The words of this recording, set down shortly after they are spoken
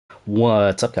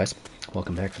What's up, guys?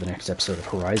 Welcome back for the next episode of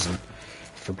Horizon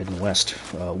Forbidden West.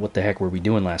 What the heck were we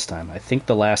doing last time? I think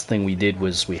the last thing we did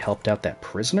was we helped out that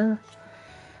prisoner,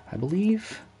 I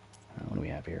believe. What do we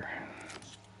have here?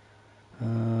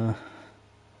 Go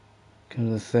to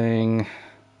the thing.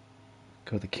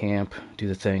 Go to the camp. Do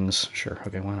the things. Sure,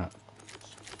 okay, why not?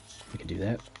 We can do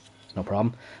that. No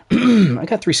problem. I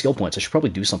got 3 skill points. I should probably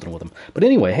do something with them. But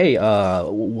anyway, hey,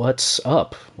 what's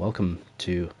up? Welcome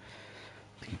to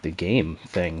the game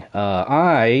thing.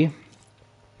 I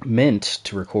meant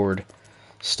to record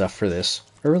stuff for this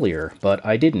earlier, but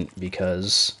I didn't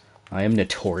because I am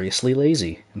notoriously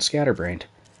lazy and scatterbrained.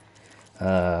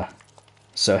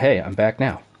 So hey, I'm back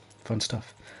now. Fun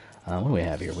stuff. What do we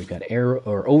have here? We've got arrow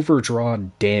or overdraw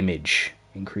damage.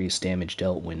 Increased damage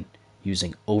dealt when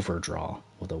using overdraw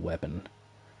with a weapon.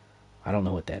 I don't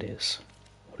know what that is.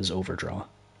 What is overdraw?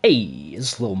 Hey,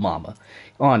 it's little mama.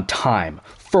 On time.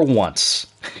 For once.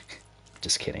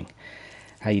 Just kidding.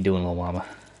 How you doing, little mama?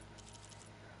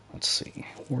 Let's see.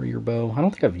 Warrior bow. I don't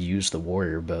think I've used the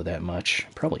warrior bow that much.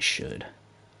 I probably should.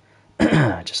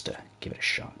 Just to give it a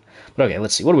shot. But okay,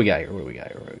 let's see. What do we got here? What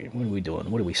are we doing?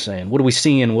 What are we saying? What are we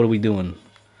seeing? What are we doing?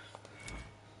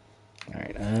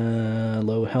 Alright,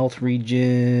 low health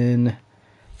regen.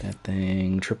 That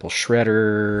thing. Triple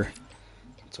shredder.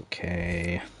 It's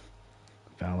okay.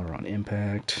 Valor on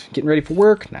impact. Getting ready for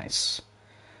work? Nice.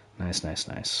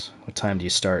 Nice. What time do you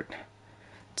start?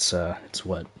 It's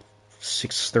what?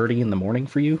 6:30 in the morning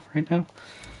for you right now?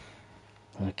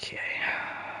 Okay.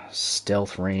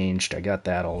 Stealth ranged. I got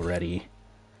that already.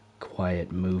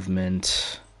 Quiet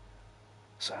movement.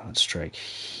 Silent strike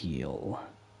heal.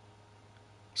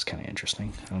 It's kind of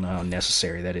interesting. I don't know how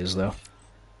necessary that is, though.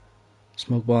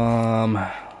 Smoke bomb.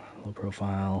 Low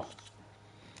profile.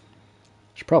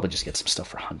 Should probably just get some stuff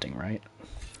for hunting, right?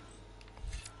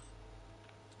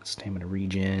 Stamina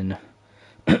regen.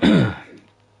 Not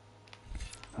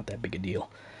that big a deal.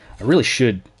 I really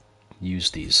should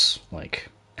use these, like,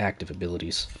 active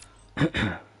abilities.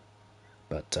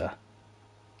 But,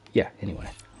 yeah, anyway.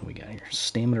 What do we got here?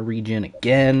 Stamina regen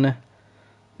again.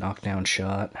 Knockdown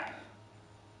shot.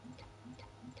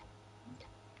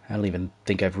 I don't even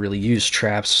think I've really used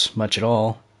traps much at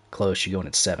all. Close, you going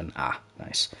at 7. Ah,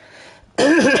 nice.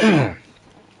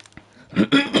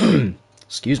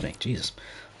 Excuse me, Jesus.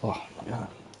 Oh, my God.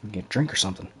 Get a drink or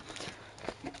something.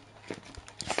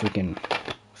 Freaking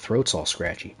throat's all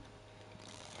scratchy.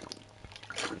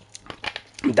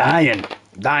 I'm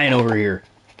dying over here.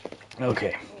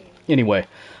 Okay. Anyway,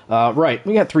 right,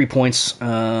 we got 3 points.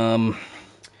 I don't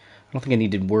think I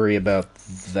need to worry about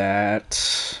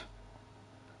that.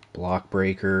 Block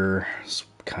breaker,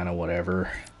 kind of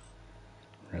whatever.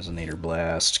 Resonator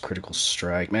blast, critical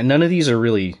strike. Man, none of these are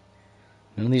really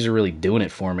doing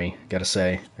it for me. Gotta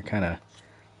say, they're kind of.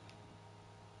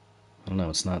 I don't know.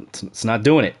 It's not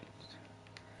doing it.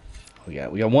 We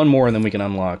got one more, and then we can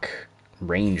unlock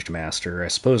ranged master. I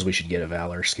suppose we should get a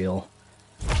valor skill.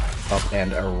 Up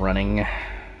and a running.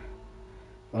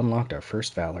 Unlocked our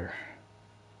first valor.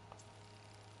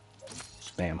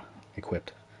 Bam,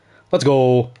 equipped. Let's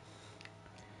go.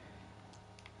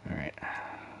 Alright.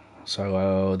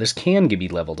 So, this can be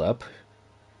leveled up.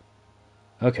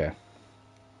 Okay.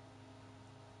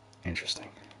 Interesting.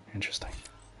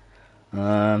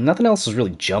 Nothing else is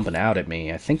really jumping out at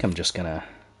me. I think I'm just gonna...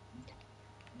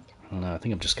 I don't know, I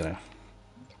think I'm just gonna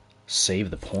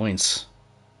save the points.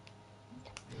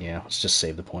 Yeah, let's just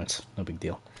save the points. No big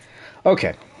deal.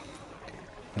 Okay.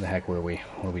 Where the heck were we?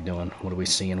 What are we doing? What are we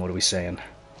seeing? What are we saying?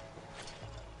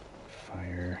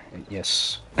 Fire.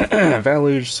 Yes.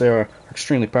 Values, they are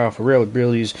extremely powerful. Rare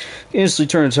abilities. Instantly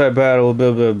turn type battle.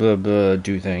 Blah, blah, blah, blah.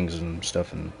 Do things and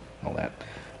stuff and all that.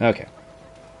 Okay.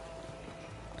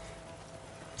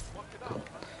 Cool.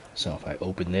 So if I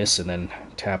open this and then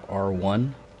tap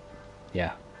R1.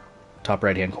 Yeah. Top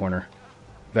right hand corner.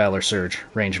 Valor Surge.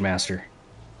 Range Master.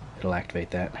 It'll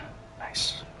activate that.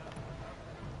 Nice.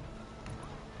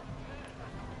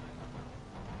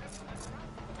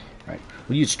 Right.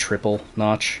 We'll use triple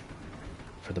notch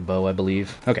for the bow, I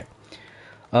believe. Okay.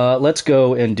 Let's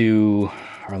go and do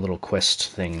our little quest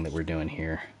thing that we're doing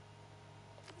here.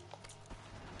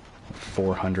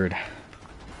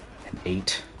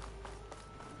 408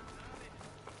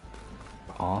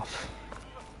 off.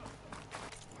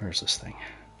 Where's this thing?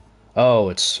 Oh,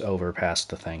 it's over past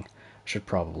the thing. Should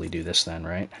probably do this then,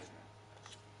 right?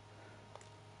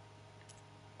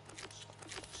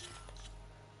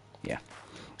 Yeah.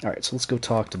 Alright, so let's go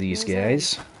talk to these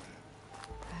guys.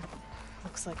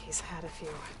 Looks like he's had a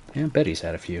few. Yeah, I bet he's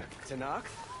had a few. To knock?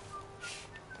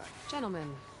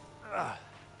 Gentlemen.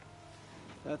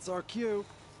 That's our cue.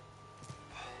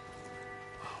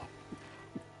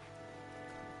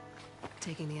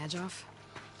 Taking the edge off?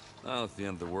 Well, if the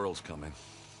end of the world's coming,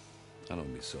 I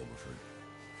don't be sober for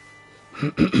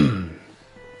it.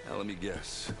 Now, let me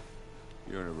guess.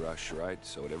 You're in a rush, right?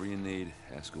 So whatever you need,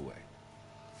 ask away.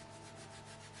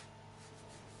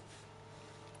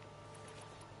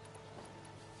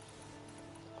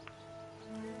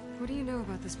 What do you know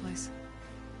about this place?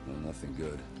 Well, nothing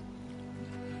good.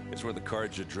 It's where the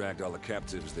Carja dragged all the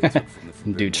captives they took from the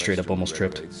Forbidden Dude straight West up almost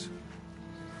during the tripped. Red Raids.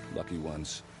 Lucky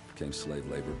ones became slave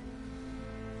labor.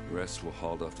 The rest were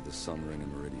hauled off to the Sun Ring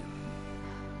and Meridian.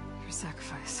 Your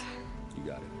sacrifice. You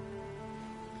got it.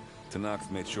 Tanakh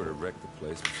made sure to wreck the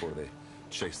place before they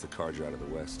chased the Carja out of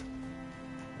the West.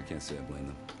 I can't say I blame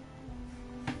them.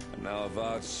 And now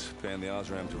Avad's paying the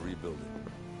Osram to rebuild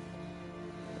it.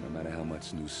 And no matter how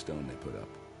much new stone they put up,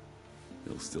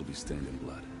 it'll still be stained in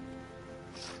blood.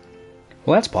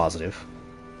 Well, that's positive.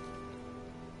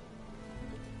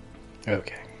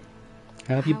 Okay.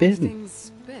 How have you been?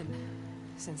 Things been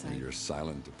since Your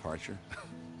silent departure?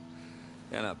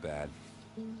 Yeah, not bad.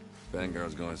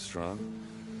 Vanguard's going strong.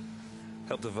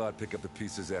 Helped Avad pick up the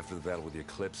pieces after the battle with the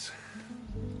Eclipse.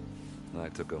 I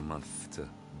took a month to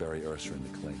bury Ursa in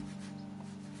the clay.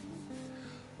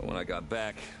 But when I got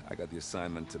back, I got the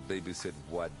assignment to babysit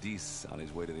Wadis on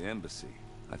his way to the embassy.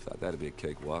 I thought that'd be a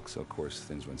cakewalk, so of course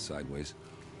things went sideways.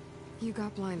 You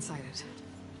got blindsided.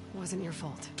 Wasn't your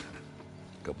fault.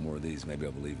 A couple more of these, maybe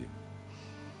I'll believe you.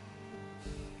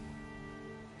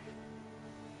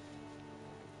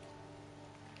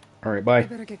 Alright, bye. You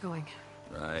better get going.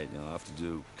 Right, I'll have to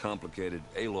do complicated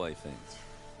Aloy things.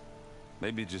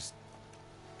 Maybe just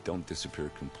don't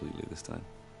disappear completely this time.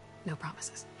 No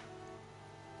promises.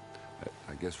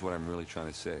 I guess what I'm really trying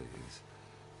to say is,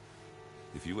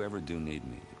 if you ever do need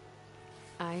me...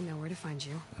 I know where to find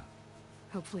you.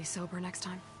 Hopefully sober next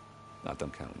time.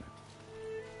 Don't count on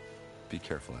it. Be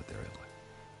careful out there, Aloy.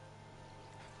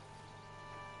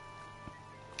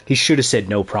 He should have said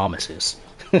no promises.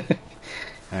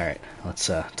 Alright, let's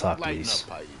talk to these.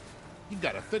 Lighten up, Pai. You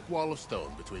got a thick wall of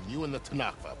stone between you and the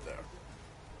Tanakh up there.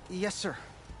 Yes, sir.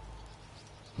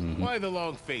 Why the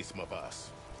long face, Mavas?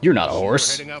 You're not a Sure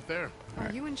horse. heading out there?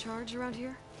 Are you in charge around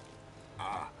here?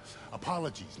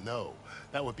 Apologies, no.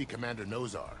 That would be Commander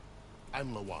Nozar.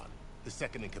 I'm Lawan, his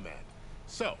second in command.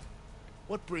 So,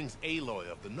 what brings Aloy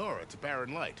of the Nora to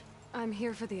Barren Light? I'm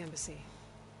here for the embassy.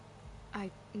 I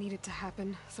need it to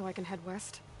happen so I can head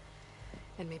west.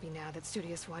 And maybe now that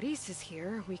Studious Wadis is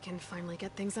here, we can finally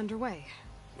get things underway.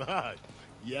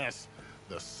 Yes,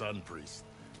 the Sun Priest.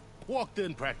 Walked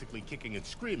in practically kicking and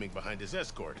screaming behind his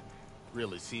escort.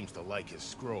 Really seems to like his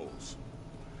scrolls.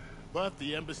 But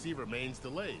the embassy remains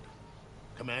delayed.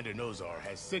 Commander Nozar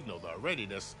has signaled our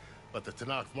readiness, but the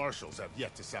Tanakh marshals have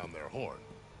yet to sound their horn.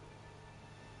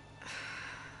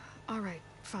 All right,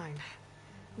 fine.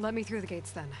 Let me through the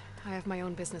gates then. I have my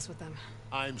own business with them.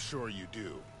 I'm sure you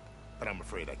do, but I'm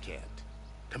afraid I can't.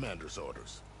 Commander's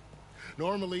orders.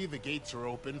 Normally, the gates are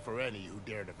open for any who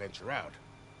dare to venture out.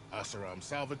 Asaram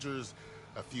salvagers,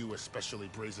 a few especially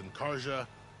brazen Karja,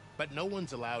 but no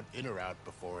one's allowed in or out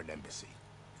before an embassy.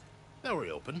 They'll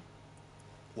reopen,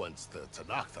 once the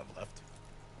Tanakh have left.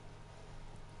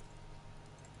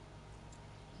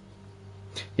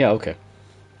 Yeah, okay.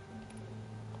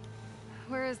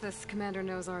 Where is this Commander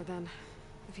Nozar then?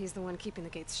 If he's the one keeping the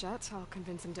gates shut, I'll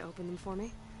convince him to open them for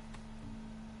me.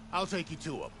 I'll take you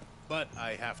to him, but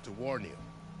I have to warn you.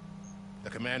 The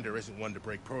commander isn't one to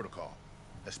break protocol,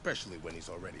 especially when he's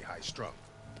already high-strung.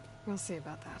 We'll see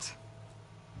about that.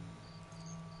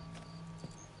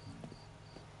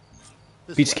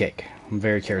 This Beats way. cake. I'm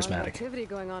very A lot of charismatic. activity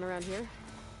going on around here.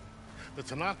 The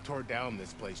Tanakh tore down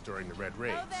this place during the Red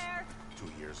Raids. 2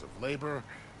 years of labor,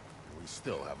 and we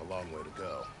still have a long way to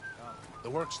go. The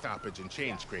work stoppage and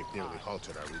chain scrape nearly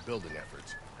halted our rebuilding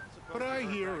efforts. But I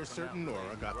hear a certain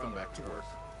Nora got them back to work.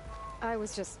 I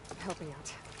was just helping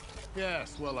out.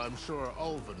 Yes, well, I'm sure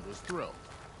Ulvin was thrilled.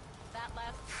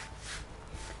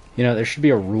 You know, there should be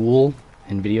a rule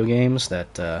in video games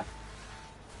that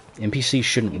NPCs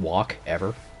shouldn't walk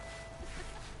ever.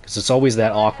 Because it's always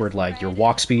that awkward, like, your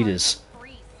walk speed is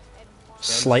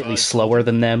slightly slower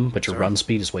than them, but your run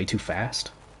speed is way too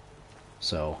fast.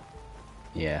 So,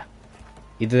 yeah.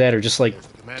 Either that or just, like,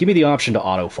 give me the option to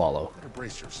auto-follow. Better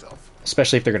brace yourself.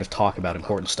 Especially if they're going to talk about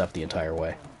important stuff the entire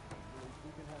way.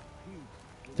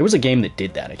 There was a game that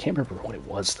did that. I can't remember what it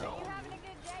was, though.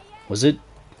 Was it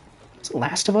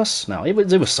Last of Us? No, it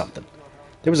was something.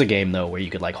 There was a game, though, where you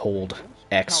could, like, hold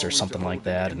X or something like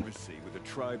that, and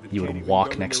you would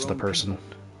walk next to the person.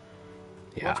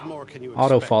 Yeah.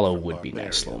 Auto-follow would be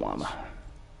nice, little mama.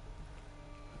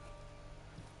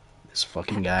 This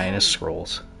fucking guy and his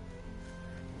scrolls.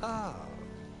 Ah,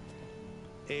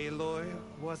 Aloy,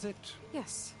 was it?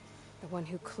 Yes. The one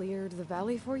who cleared the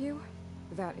valley for you?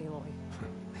 That Aloy.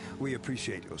 We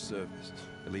appreciate your service.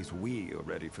 At least we are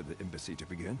ready for the embassy to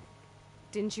begin.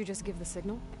 Didn't you just give the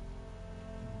signal?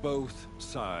 Both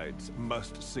sides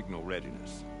must signal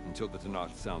readiness. Until the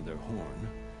Tenakth sound their horn,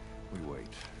 we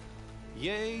wait.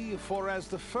 Yea, for as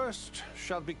the first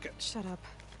shall be... Shut up.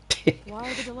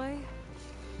 Why the delay?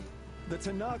 The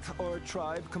Tenakth are a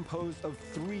tribe composed of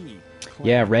 3 clans.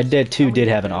 Yeah, Red Dead 2 did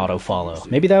have an auto-follow.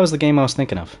 Maybe that was the game I was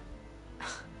thinking of.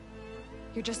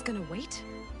 You're just gonna wait?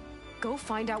 Go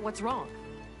find out what's wrong.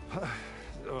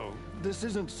 Oh, this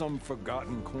isn't some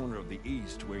forgotten corner of the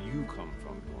East where you come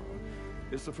from, Nora.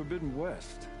 It's the Forbidden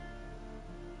West.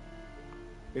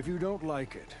 If you don't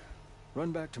like it,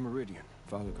 run back to Meridian,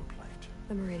 file a complaint.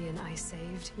 The Meridian I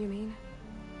saved, you mean?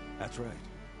 That's right.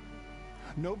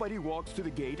 Nobody walks to the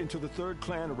gate until the 3rd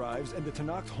clan arrives and the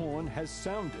Tenakth horn has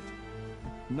sounded.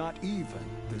 Not even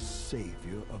the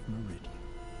savior of Meridian.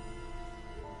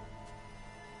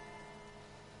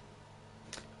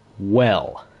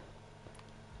 Well.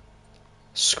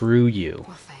 Screw you.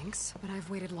 Well, thanks, but I've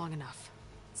waited long enough.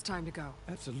 It's time to go.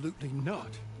 Absolutely not.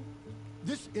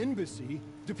 This embassy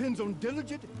depends on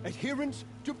diligent adherence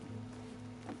to...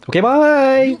 Okay,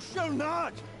 bye! You shall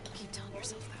not! Keep telling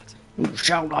yourself that. You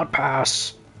shall not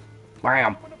pass.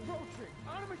 Bam.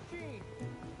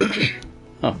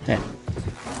 Oh, hey.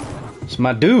 It's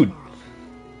my dude.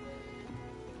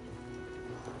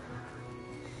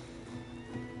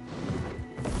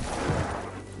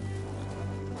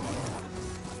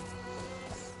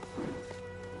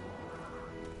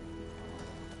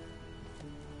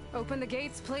 Open the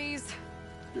gates, please.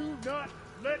 Do not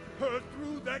let her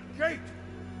through that gate!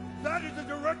 That is a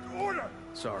direct order!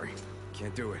 Sorry,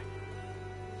 can't do it.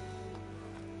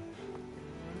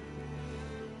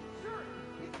 Sure,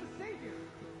 he's the savior!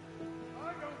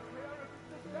 I don't care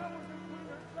if the devil can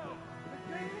herself!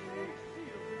 The gate is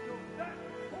sealed until that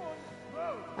horn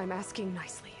blows! I'm asking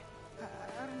nicely.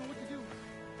 I don't know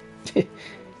what to do.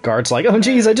 Guard's like, oh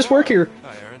geez, I just work here.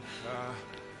 Hi, Aaron.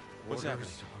 What's happening?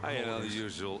 You know, the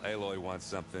usual. Aloy wants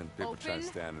something. People try to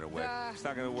stand in her way. It's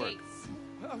not gonna work.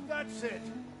 Oh, that's it!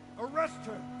 Arrest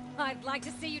her! I'd like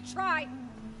to see you try.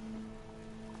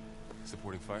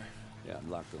 Supporting fire? Yeah, I'm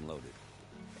locked and loaded.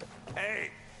 Hey,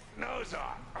 nose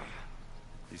off!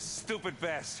 You stupid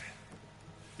bastard!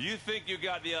 You think you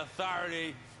got the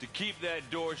authority to keep that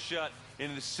door shut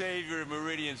in the savior of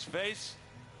Meridian's face?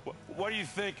 What do you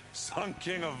think Sun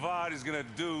King Avad is gonna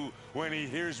do when he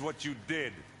hears what you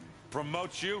did?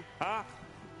 Promote you, huh?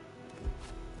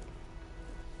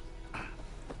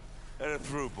 Let it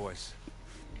through, boys.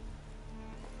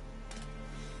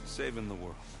 Saving the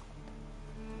world.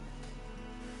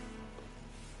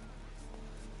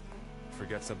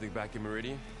 Forget something back in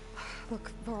Meridian?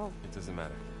 Look, Varl. It doesn't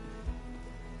matter.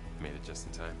 Made it just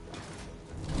in time.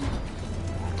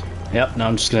 Yep, now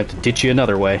I'm just gonna have to ditch you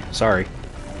another way. Sorry.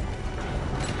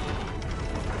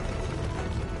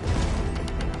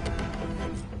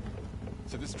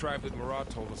 So this tribe that Murad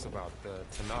told us about, the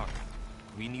Tenakth,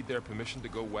 we need their permission to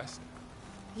go west?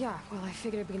 Yeah, well, I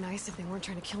figured it'd be nice if they weren't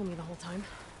trying to kill me the whole time.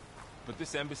 But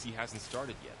this embassy hasn't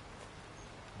started yet.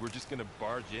 We're just gonna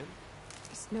barge in?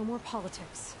 Just no more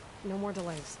politics. No more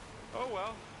delays. Oh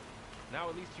well. Now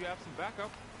at least you have some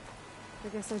backup. I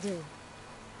guess I do.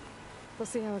 We'll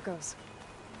see how it goes.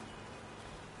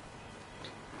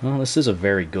 Well, this is a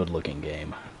very good-looking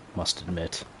game, must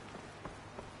admit.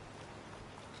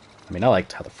 I mean, I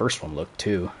liked how the first one looked,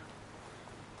 too.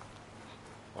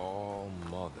 Oh,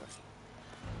 mother.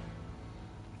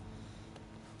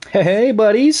 Hey,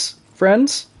 buddies,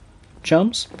 friends,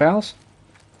 chums, pals,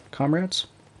 comrades.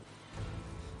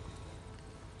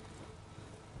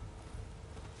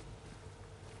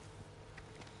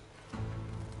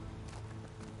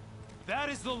 That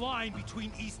is the line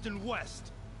between East and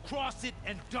West. Cross it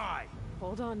and die.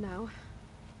 Hold on now.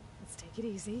 Let's take it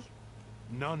easy.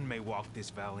 None may walk this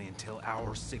valley until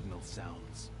our signal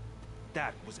sounds.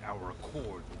 That was our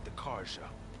accord with the Karja.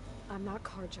 I'm not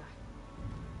Karja.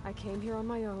 I came here on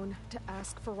my own to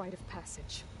ask for rite of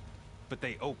passage. But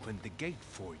they opened the gate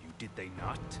for you, did they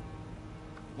not?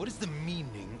 What is the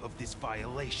meaning of this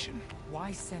violation?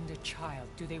 Why send a child?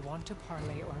 Do they want to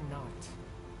parley or not?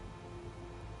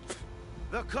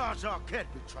 The Karja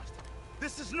can't be trusted.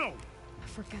 This is known.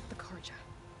 Forget the Karja.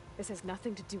 This has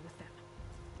nothing to do with them.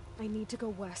 I need to go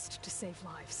west to save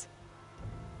lives.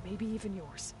 Maybe even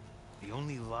yours. The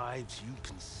only lives you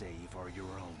can save are your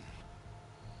own.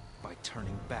 By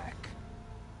turning back.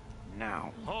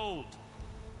 Now. Hold!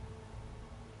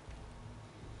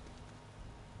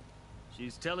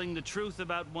 She's telling the truth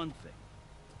about one thing.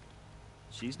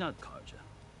 She's not Karja.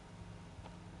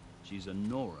 She's a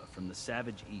Nora from the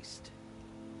savage east.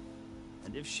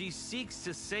 And if she seeks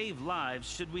to save lives,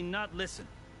 should we not listen?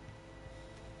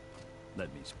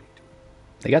 Let me speak to her.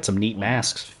 They got some neat One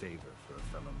masks. last favor for a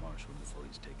fellow marshal before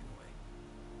he's taken away.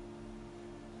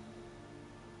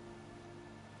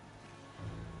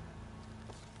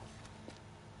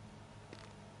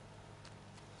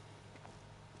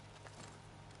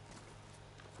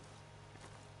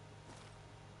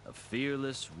 A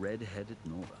fearless, red-headed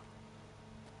Nora.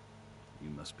 You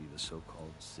must be the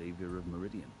so-called savior of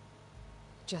Meridian.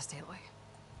 Just Aloy.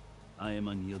 I am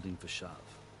unyielding Fashav,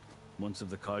 once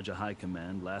of the Karja High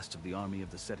Command, last of the army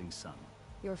of the setting sun.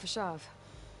 You're Fashav.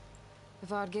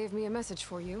 Avad gave me a message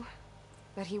for you.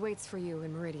 That he waits for you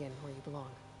in Meridian, where you belong.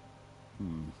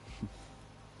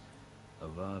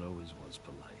 Avad always was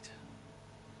polite.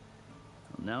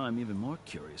 Well, now I'm even more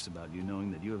curious about you,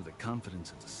 knowing that you have the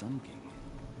confidence of the Sun King.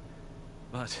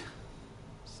 But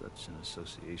such an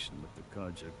association with the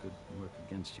Karja could work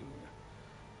against you,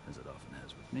 as it often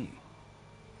has with me.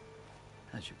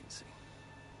 As you can see,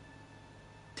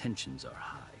 tensions are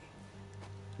high.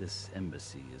 This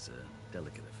embassy is a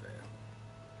delicate affair.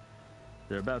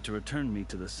 They're about to return me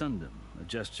to the Sundom, a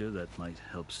gesture that might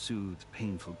help soothe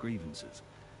painful grievances.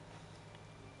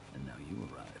 And now you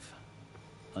arrive,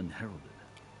 unheralded.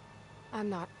 I'm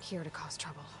not here to cause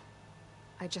trouble.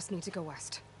 I just need to go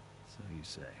west. So you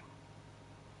say.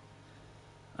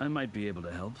 I might be able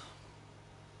to help,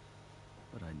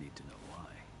 but I need to know why.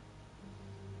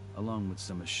 Along with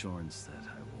some assurance that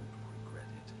I won't regret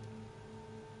it.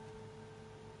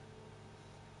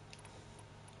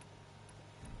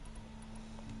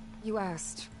 You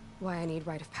asked why I need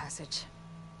rite of passage.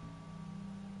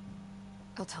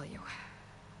 I'll tell you,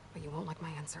 but you won't like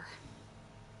my answer.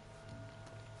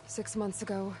 6 months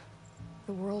ago,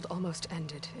 the world almost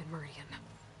ended in Meridian.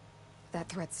 That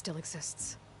threat still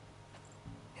exists.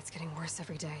 It's getting worse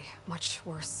every day, much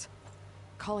worse.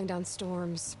 Calling down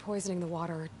storms, poisoning the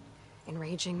water,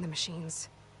 enraging the machines.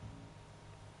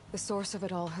 The source of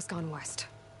it all has gone west,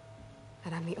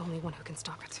 and I'm the only one who can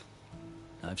stop it.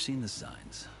 I've seen the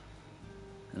signs.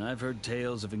 And I've heard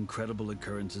tales of incredible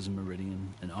occurrences in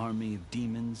Meridian, an army of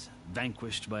demons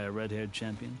vanquished by a red-haired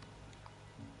champion.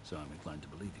 So I'm inclined to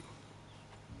believe you.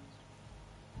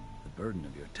 The burden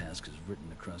of your task is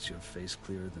written across your face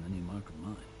clearer than any mark of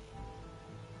mine.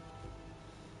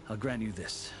 I'll grant you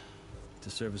this, to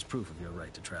serve as proof of your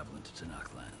right to travel into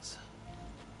Tanakh lands.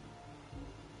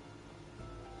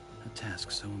 A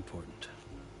task so important,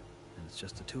 and it's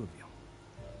just the two of you.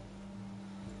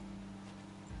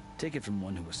 Take it from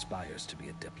one who aspires to be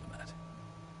a diplomat.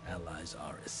 Allies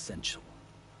are essential.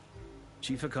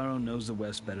 Chief Hikaru knows the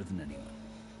West better than anyone.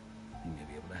 He may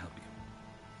be able to help you.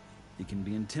 He can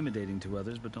be intimidating to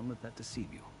others, but don't let that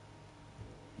deceive you.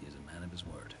 He is a man of his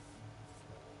word.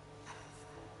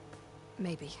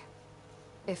 Maybe.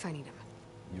 If I need him.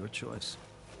 Your choice.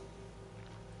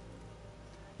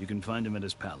 You can find him at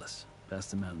his palace,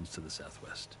 past the mountains to the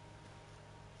southwest.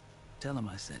 Tell him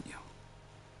I sent you,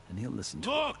 and he'll listen to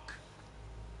you. Look!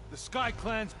 The Sky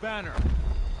Clan's banner!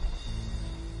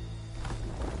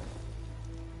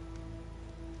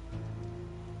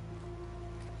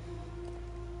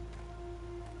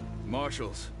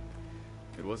 Marshals.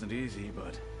 It wasn't easy,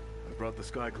 but I brought the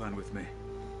Sky Clan with me.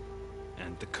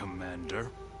 And the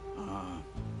commander?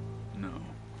 No.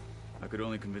 I could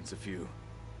only convince a few.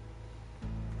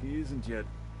 He isn't yet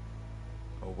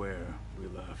aware we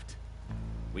left.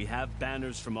 We have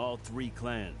banners from all 3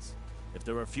 clans. If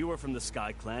there are fewer from the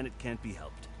Sky Clan, it can't be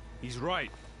helped. He's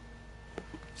right.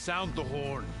 Sound the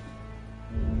horn.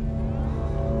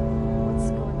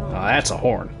 What's going on? Oh, that's a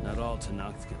horn. Not all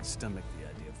Tanakhs can stomach the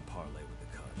idea of parley with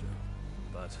the Karja,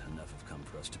 but enough have come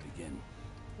for us to begin.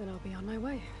 Then I'll be on my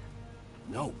way.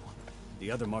 No,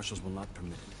 the other marshals will not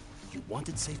permit it. You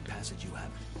wanted safe passage, you have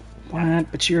it.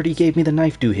 What? But you already gave me the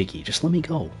knife doohickey. Just let me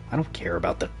go. I don't care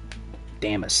about the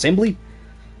damn assembly.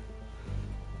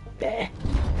 Bah.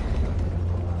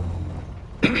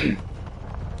 I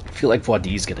feel like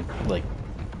Voidi's gonna, like,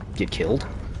 get killed.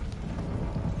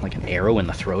 Like an arrow in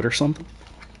the throat or something.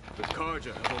 The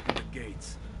Karja have opened the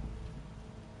gates.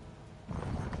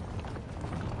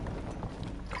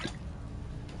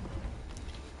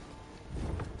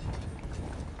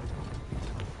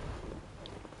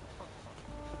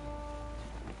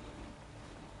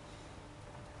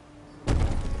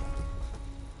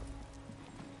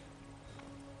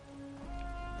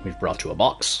 We've brought you a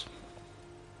box.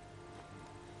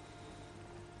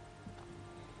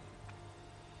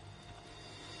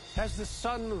 As the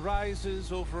sun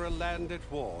rises over a land at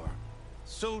war,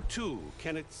 so too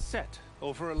can it set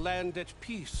over a land at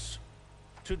peace.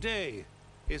 Today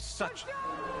is such...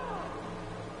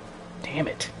 Damn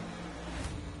it.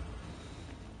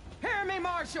 Hear me,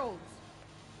 marshals!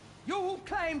 You who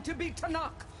claim to be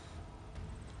Tanakh!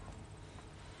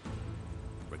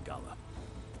 Regala.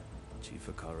 Chief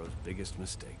Hikaro's biggest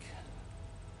mistake.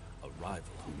 A rival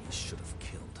whom he should have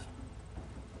killed.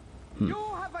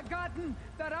 You have forgotten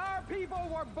that our people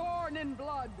were born in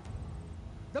blood.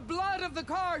 The blood of the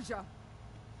Karja.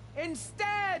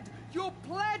 Instead, you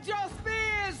pledge your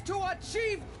spears to a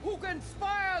chief who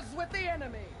conspires with the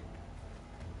enemy.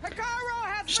 Hikaro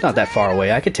has Just not that far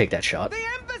away. I could take that shot. The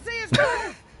embassy is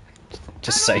closed.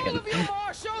 Just and saying. All of you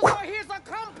marshals are his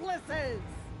accomplices.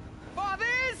 For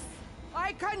this,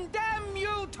 I condemn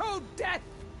you to death.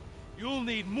 You'll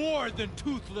need more than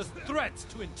toothless threats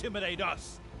to intimidate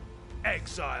us.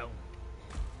 Exile.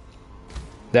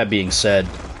 That being said,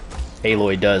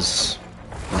 Aloy does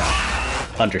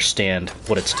understand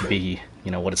what it's to be,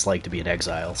 what it's like to be in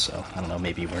exile, so I don't know,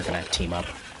 maybe we're gonna team up.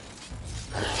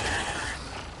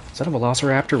 Is that a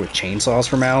velociraptor with chainsaws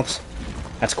for mouths?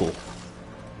 That's cool.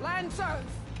 Lancers,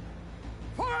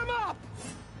 form up!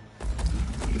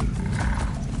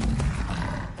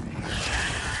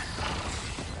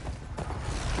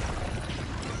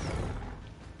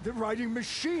 They're riding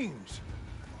machines.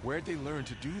 Where'd they learn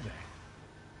to do that?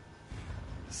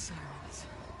 Silence.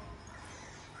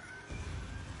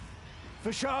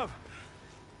 Vashav,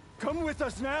 come with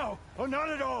us now, or not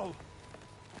at all.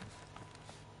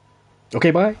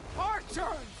 Okay, bye. Archers,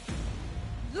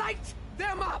 light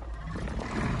them up!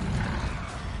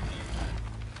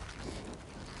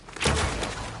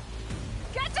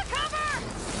 Get to cover!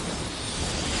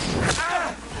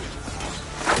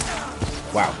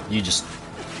 Wow, you just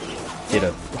did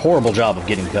a horrible job of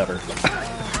getting cover.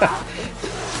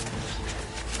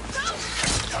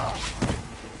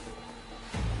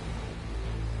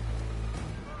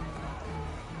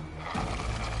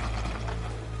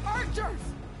 Archers,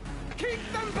 keep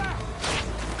them back!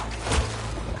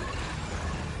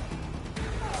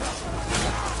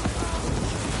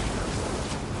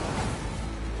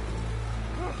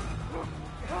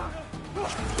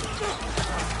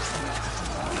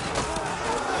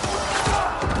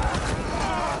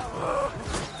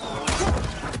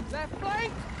 Left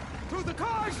flank, to the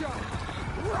Karja!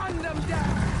 Run them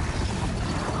down!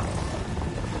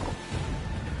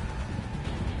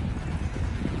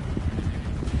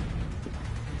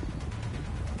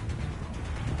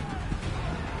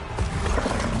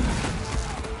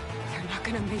 They're not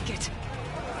gonna make it.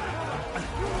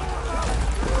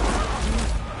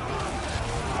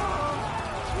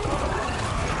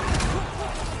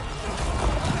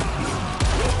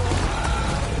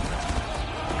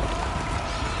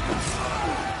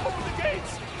 Open the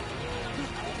gates!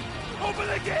 Open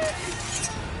the gates!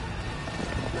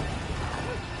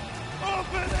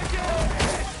 Open the gates!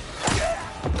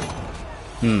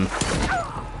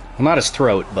 Well, not his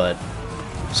throat, but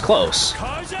it's close.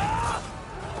 Karja!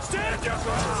 Stand your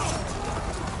ground!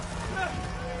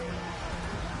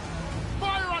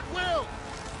 Fire at will!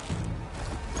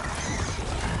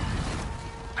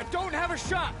 I don't have a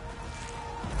shot!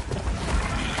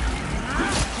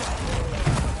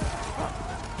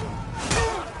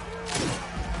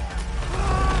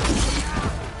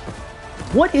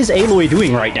 What is Aloy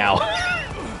doing right now?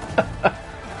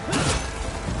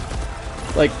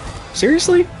 Like,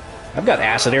 seriously? I've got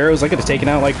acid arrows. I could have taken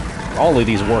out, like, all of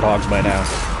these warthogs by now.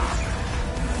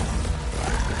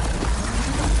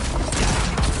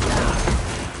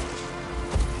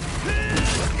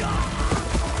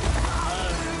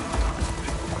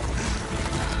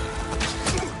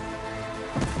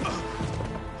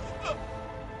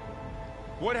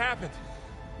 What happened?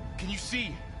 Can you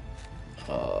see?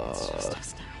 It's just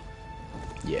us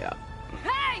now. Yeah.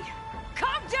 Hey!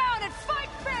 Calm down and fight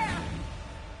fair!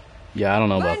 Yeah, I don't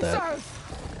know about that. Lancers,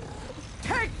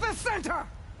 take the center!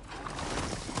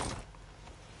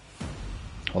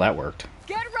 Well, that worked.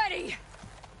 Get ready!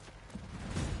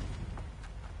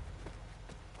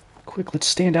 Quick, let's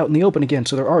stand out in the open again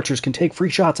so their archers can take free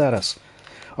shots at us.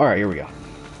 Alright, here we go.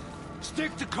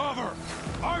 Stick to cover!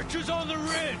 Archers on the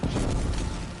ridge!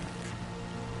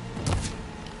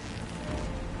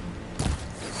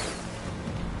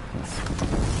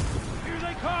 Here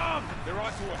they come! They're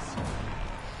onto us.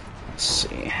 Let's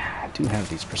see. I do have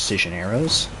these precision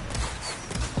arrows.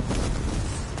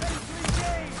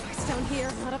 It's down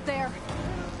here, not up there.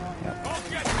 I'll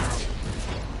get you!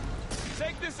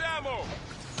 Take this ammo!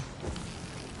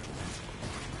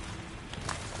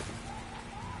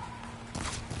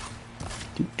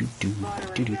 Do do do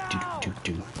do do do do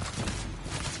do.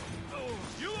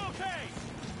 You okay?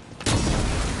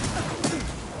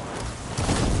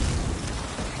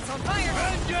 It's on fire!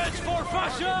 Vengeance for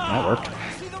Fasha! That worked.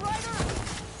 See the rider?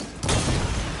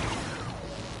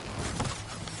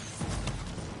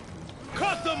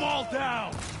 them all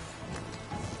down!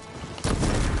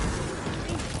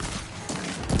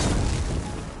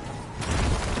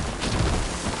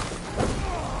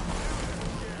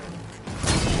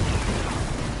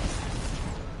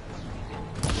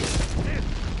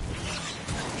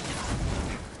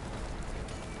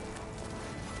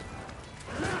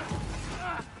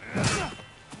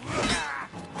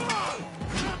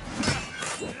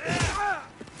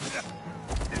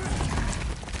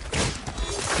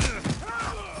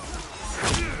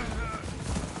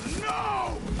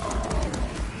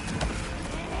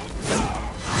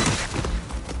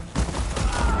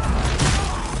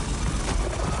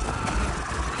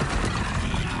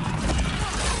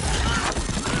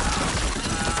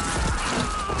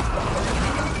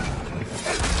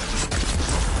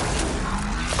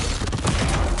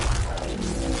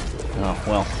 Oh,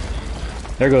 well.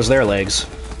 There goes their legs.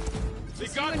 They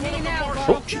got one of the more...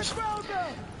 Oh, jeez.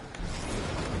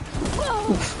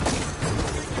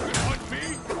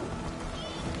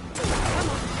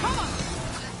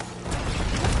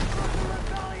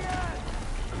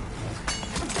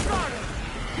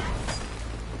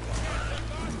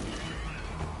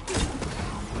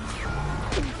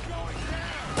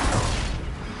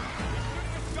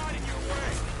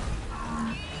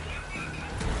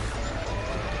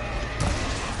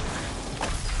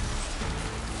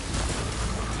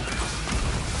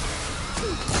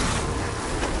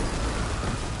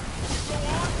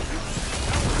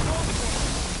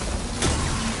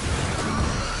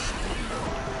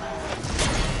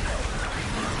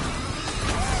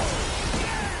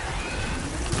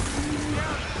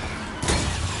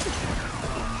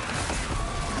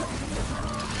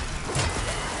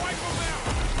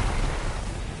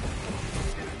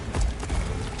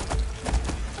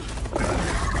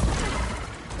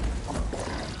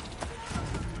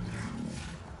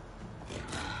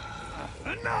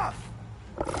 Enough!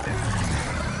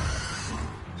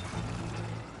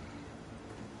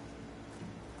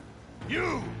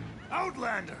 You,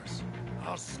 Outlanders!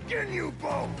 I'll skin you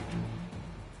both!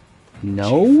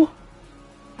 No?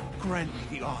 Grant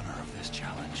me the honor of this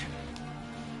challenge.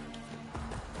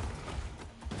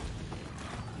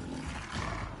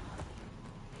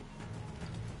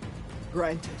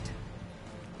 Granted.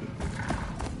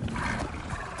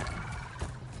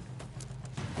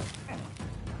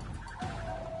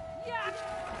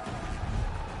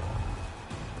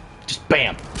 Just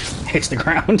bam! Hits the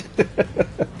ground.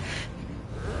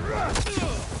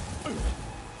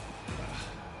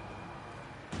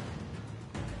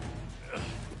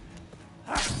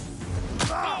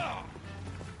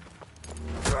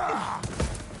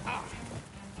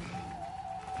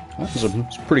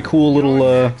 That's a pretty cool little,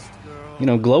 you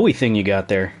know, glowy thing you got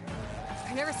there.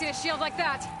 I've never seen a shield like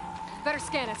that. Better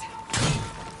scan it.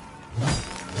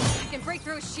 I can break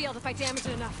through a shield if I damage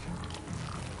it enough.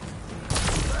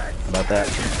 How about that?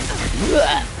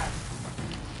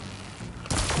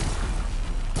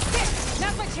 There,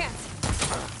 now's my chance.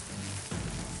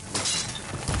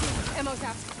 Ammo's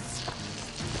out.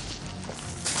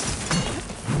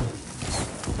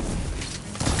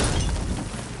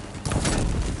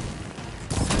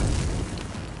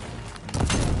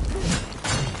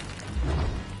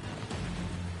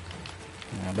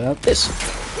 How about this?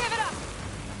 Give it up!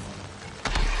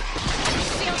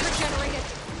 Shield regenerated.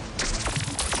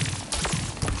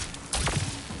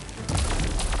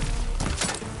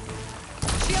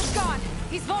 Shield's gone.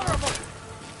 He's vulnerable.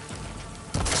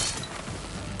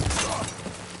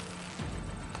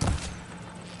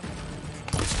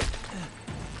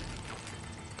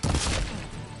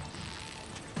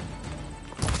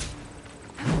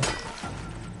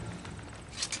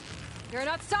 You're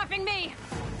not stopping me.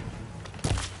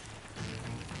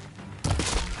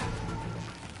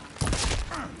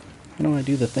 How do I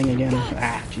do the thing again?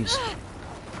 Ah, jeez.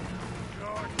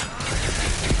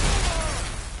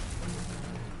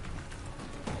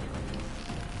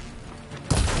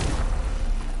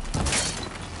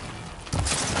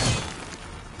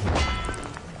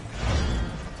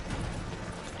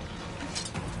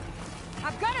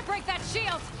 I've got to break that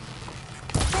shield.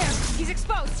 There, he's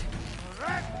exposed.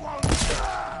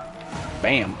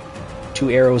 Bam! 2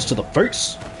 arrows to the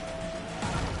face.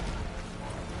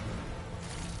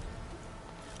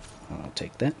 I'll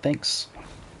take that, thanks.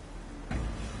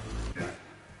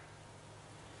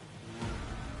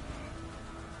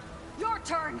 Your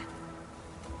turn.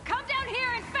 Come down here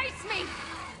and face me.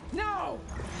 No!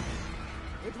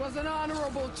 It was an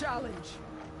honorable challenge.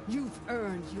 You've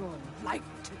earned your life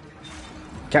today.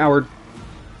 Coward.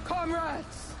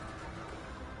 Comrades!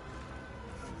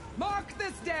 Mark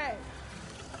this day!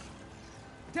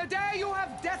 Today you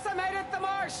have decimated the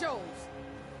Marshals!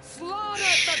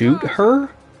 shoot her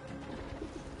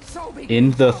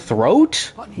in the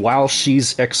throat while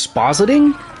she's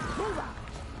expositing?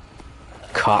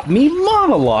 Caught me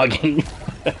monologuing.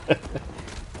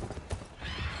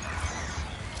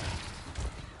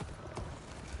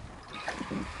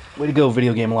 Way to go,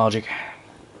 video game logic.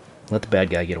 Let the bad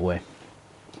guy get away.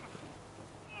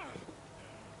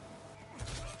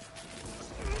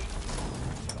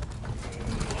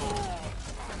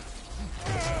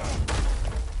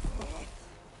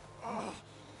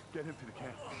 Get him to the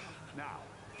camp. Now.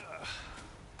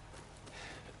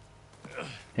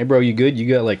 Hey bro, you good? You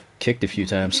got like kicked a few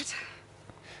times.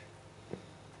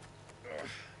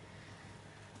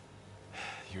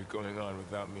 You're going on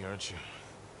without me, aren't you?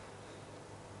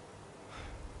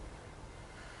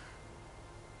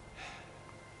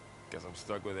 Guess I'm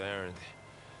stuck with Aaron.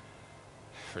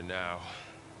 For now.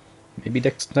 Maybe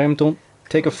next time don't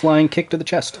take a flying kick to the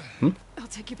chest. I'll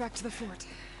take you back to the fort.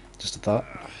 Just a thought.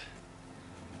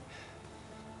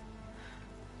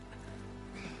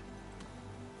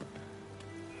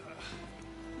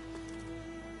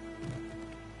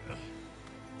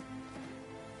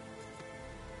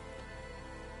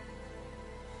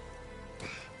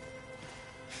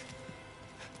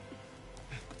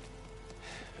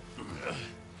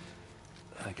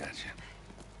 I got you.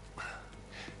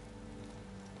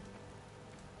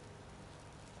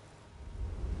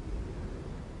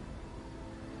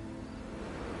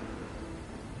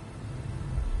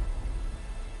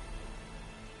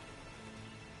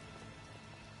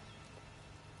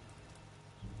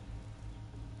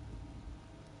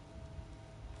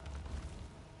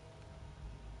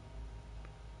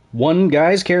 One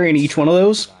guy's carrying each one of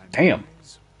those? Damn.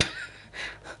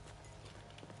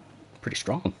 Pretty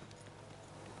strong.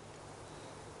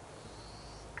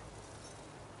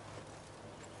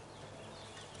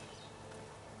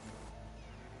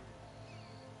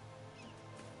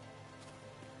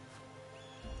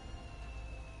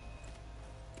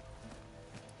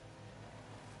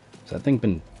 Has that thing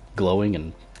been glowing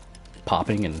and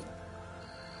popping and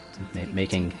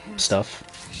making stuff?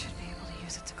 I should be able to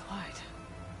use it to glide.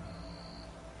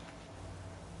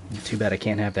 Too bad I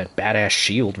can't have that badass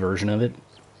shield version of it.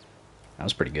 That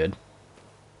was pretty good.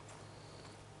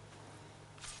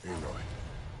 Aloy.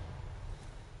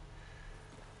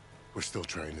 We're still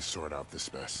trying to sort out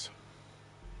this mess.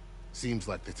 Seems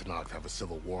like the Tenakth have a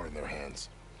civil war in their hands.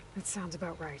 That sounds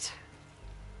about right.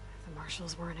 The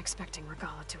marshals weren't expecting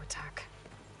Regala to attack.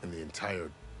 And the entire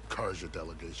Karja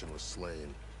delegation was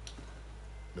slain.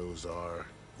 Nozar,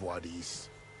 Voidis,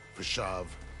 Fashav.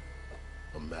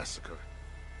 A massacre.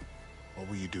 What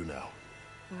will you do now?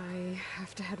 I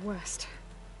have to head west.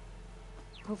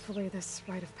 Hopefully this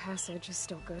rite of passage is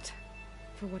still good.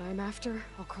 For what I'm after,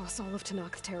 I'll cross all of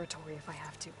Tenakth territory if I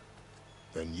have to.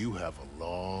 Then you have a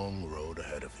long road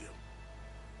ahead of you.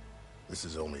 This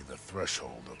is only the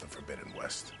threshold of the Forbidden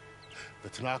West. The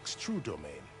Tenakth's true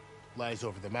domain lies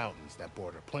over the mountains that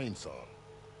border Plainsong,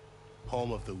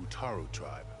 home of the Utaru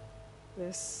tribe.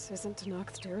 This isn't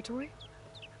Tenakth territory?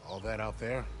 All that out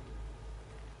there?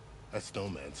 That's no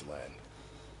man's land.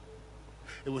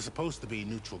 It was supposed to be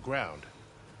neutral ground,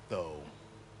 though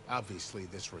obviously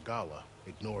this Regala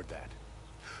ignored that.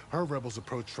 Her rebels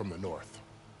approached from the north,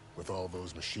 with all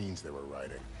those machines they were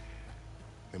riding.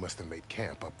 They must have made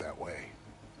camp up that way.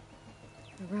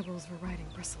 The rebels were riding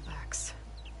bristlebacks.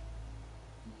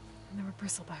 And there were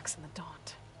bristlebacks in the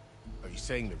Daunt. Are you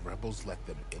saying the rebels let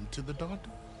them into the Daunt?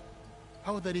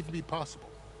 How would that even be possible?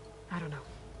 I don't know.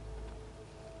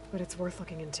 But it's worth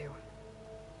looking into.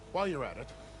 While you're at it,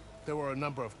 there were a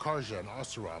number of Karja and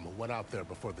Oseram who went out there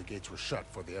before the gates were shut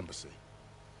for the embassy.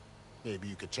 Maybe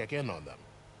you could check in on them.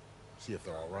 See if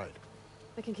they're all right.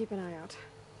 I can keep an eye out.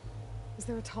 Is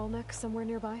there a tall neck somewhere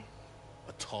nearby?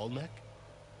 A tall neck?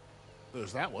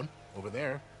 There's that one, over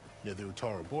there, near the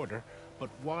Utaru border. But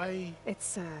why?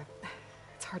 It's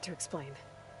hard to explain.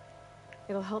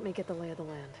 It'll help me get the lay of the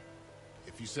land.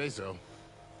 If you say so.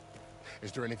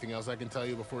 Is there anything else I can tell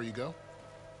you before you go?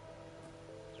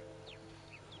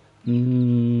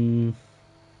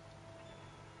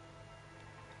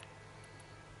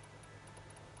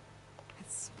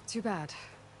 It's too bad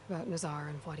about Nazar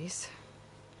and Voidis.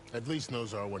 At least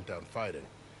Nozar went down fighting.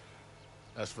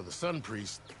 As for the Sun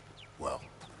Priest, well,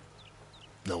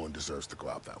 no one deserves to go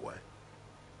out that way.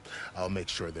 I'll make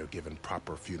sure they're given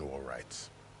proper funeral rites.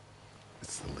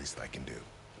 It's the least I can do.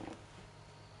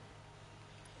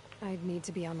 I'd need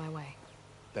to be on my way.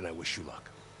 Then I wish you luck.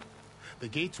 The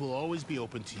gates will always be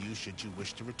open to you should you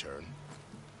wish to return.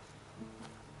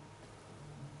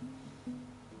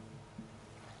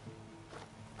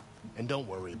 And don't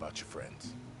worry about your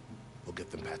friends. We'll get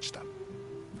them patched up.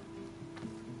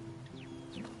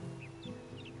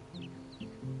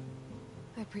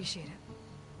 appreciate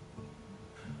it.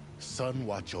 Sun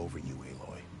watch over you,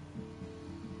 Aloy.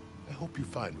 I hope you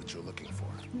find what you're looking for.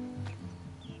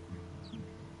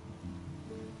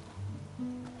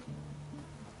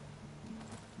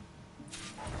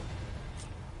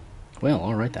 Well,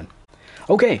 alright then.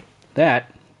 Okay,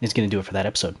 that is going to do it for that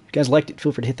episode. If you guys liked it,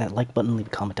 feel free to hit that like button, leave a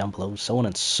comment down below, so on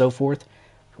and so forth.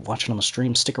 If you're watching on the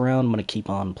stream, stick around. I'm going to keep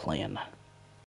on playing.